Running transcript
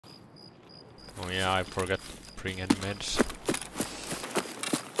Oh yeah, I forgot to bring any meds.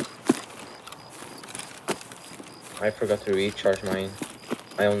 I forgot to recharge mine.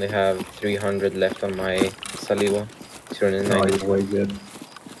 I only have 300 left on my Saliwa. 290. Oh, way good.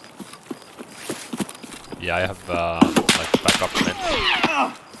 Yeah, I have like backup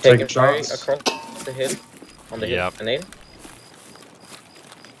meds. Taking Take fire shots. across the hill. On the hill. Yep. Grenade.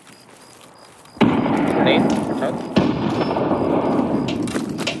 Grenade. Watch out.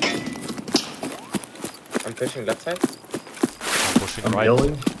 I'm pushing left side. I'm pushing I'm right.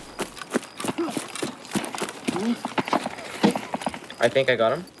 healing. I think I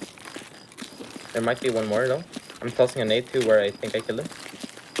got him. There might be one more though. I'm tossing a nade too where I think I killed him.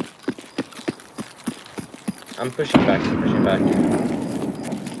 I'm pushing back.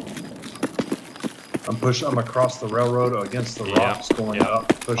 I'm across the railroad against the Yeah, rocks, going yeah. up,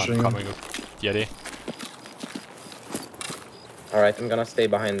 pushing. I'm coming with Yeti. Alright, I'm gonna stay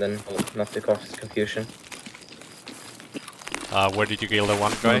behind then, not to cause confusion. Where did you kill the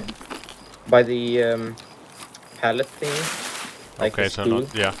one guy? By the pallet thing. Like Okay, the so stool.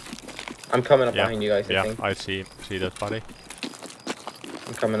 not, yeah. I'm coming up Yeah, behind you guys, I yeah, think. I see that body.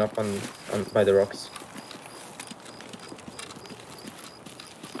 I'm coming up on by the rocks.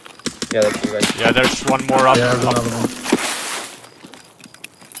 Yeah, that's you guys. Yeah, there's one more up. Yeah, there's another one.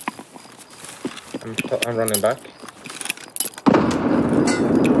 I'm running back.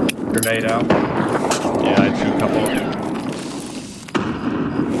 Grenade out. Yeah, I threw a couple.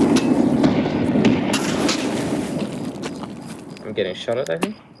 I'm getting shot at, I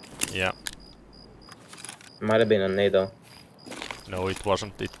think. Yeah. Might have been a nade though. No, it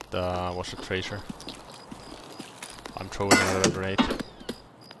wasn't. It was a tracer. I'm throwing another grenade.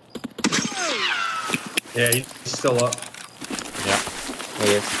 Yeah, he's still up. Yeah.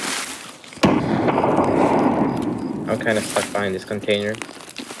 He is. I'm kind of stuck behind this container.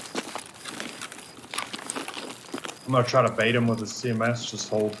 I'm gonna try to bait him with the CMS. Just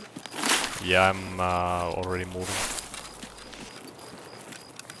hold. Yeah, I'm already moving.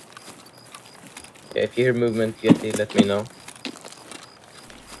 Yeah, if you hear movement, Yeti, let me know.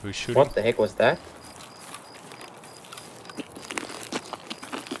 Who's shooting? What the heck was that?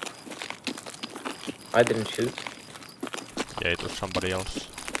 I didn't shoot. Yeah, it was somebody else.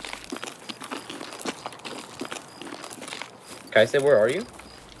 Kaiser, where are you?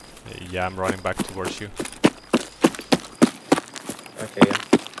 Yeah, I'm running back towards you. Okay, yeah.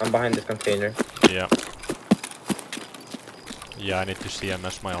 I'm behind the container. Yeah. Yeah, I need to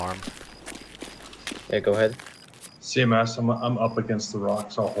CMS my arm. Yeah, go ahead. CMS, I'm up against the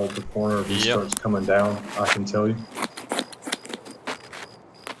rocks. I'll hold the corner. If he Yep. starts coming down, I can tell you.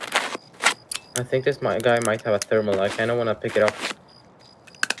 I think this guy might have a thermal. I kind of want to pick it up.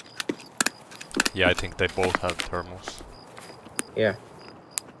 Yeah, I think they both have thermals. Yeah.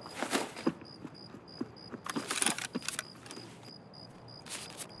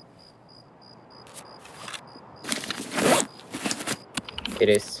 It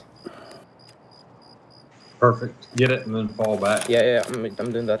is. Perfect. Get it and then fall back. Yeah, yeah,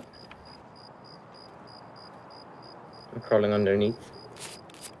 I'm doing that. I'm crawling underneath.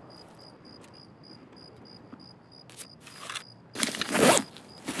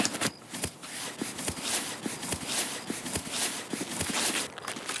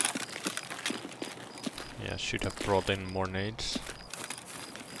 Yeah, should have brought in more nades.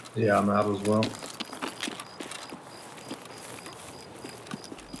 Yeah, I'm out as well.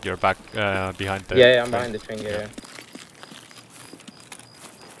 You're back behind the... Yeah, I'm behind the train, yeah.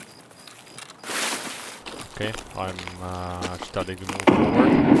 Okay, I'm starting to move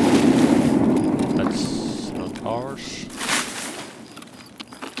forward. That's not ours.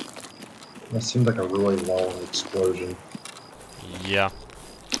 That seemed like a really long explosion. Yeah,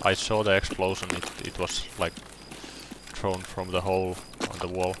 I saw the explosion. It was like thrown from the hole on the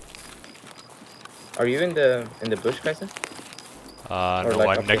wall. Are you in the bush, Kaiser? No, like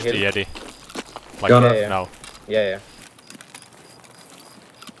I'm up the next to hill? Yeti. Like Gonna- Yeah. now. Yeah, yeah.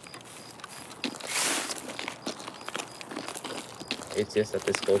 It's just that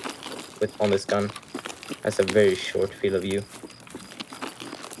the scope on this gun has a very short field of view.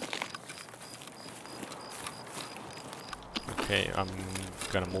 Okay, I'm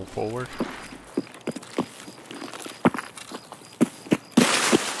gonna move forward.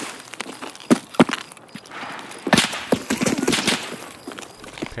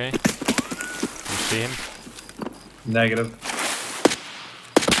 Okay. You see him? Negative.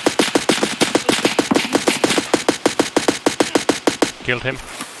 Killed him.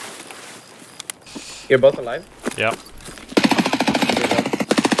 You're both alive? Yeah.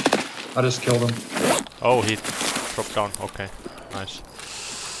 I just killed him. Oh, he dropped down. Okay. Nice.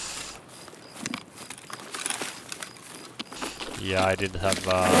 Yeah, I did have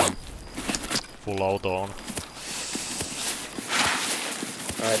full auto on.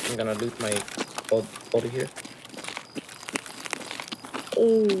 Alright, I'm gonna loot my body here.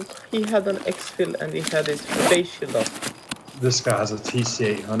 Oh, he had an exfil and he had his face shield up. This guy has a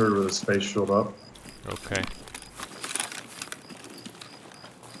TC-800 with a space shield up. Okay.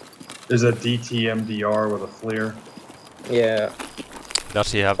 There's a DTMDR with a flare. Yeah.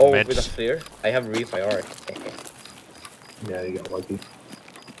 Does he have Oh, with a meds? flare? I have ReFire. Yeah, you got lucky.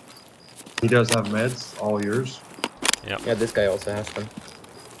 He does have meds, all yours. Yeah, this guy also has them.